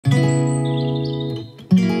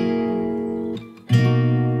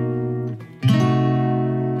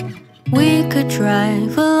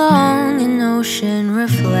drive along an ocean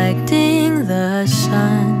reflecting the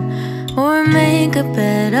sun, or make a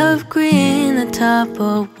bed of green atop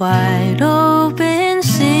a wide open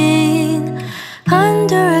scene.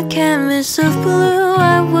 Under a canvas of blue,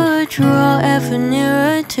 I would draw ever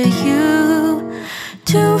nearer to you,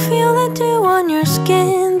 to feel the dew on your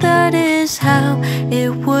skin. That is how it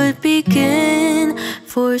would begin.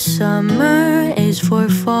 For summer is for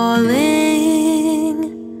falling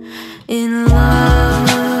in love.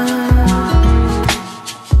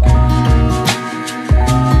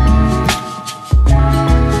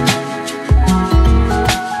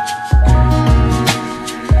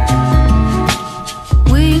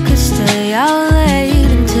 We could stay out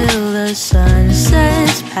late until the sun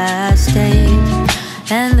sets past 8,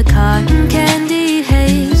 and the cotton candy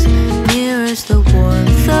haze mirrors the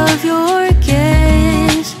warmth of your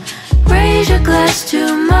gaze. Raise your glass to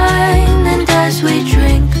mine, and as we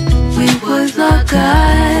drink, we would lock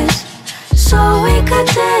eyes, so we could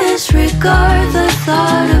disregard the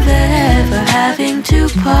thought of ever having to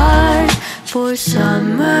part. For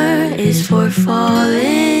summer is for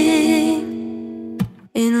falling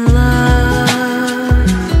in love.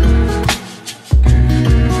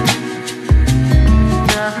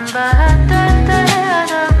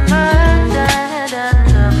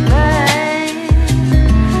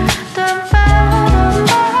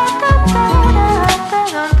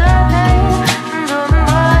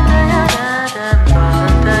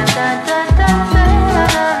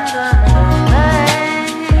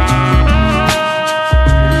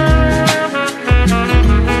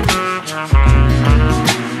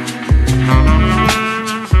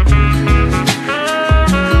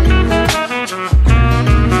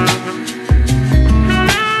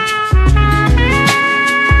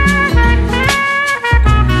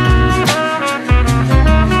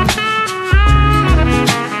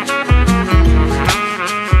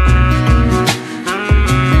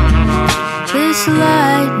 This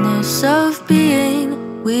lightness of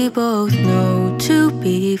being, we both know to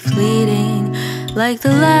be fleeting, like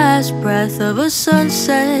the last breath of a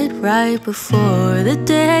sunset right before the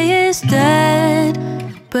day is dead.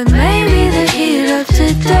 But maybe the heat of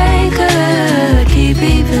today could keep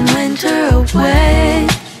even winter away.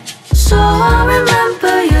 So I'll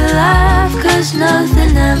remember your laugh, 'cause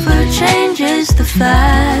nothing ever changes the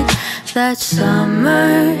fact that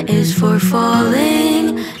summer is for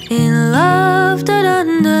falling in love. Da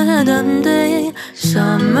 -dun -dun -dun -dun.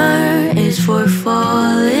 Summer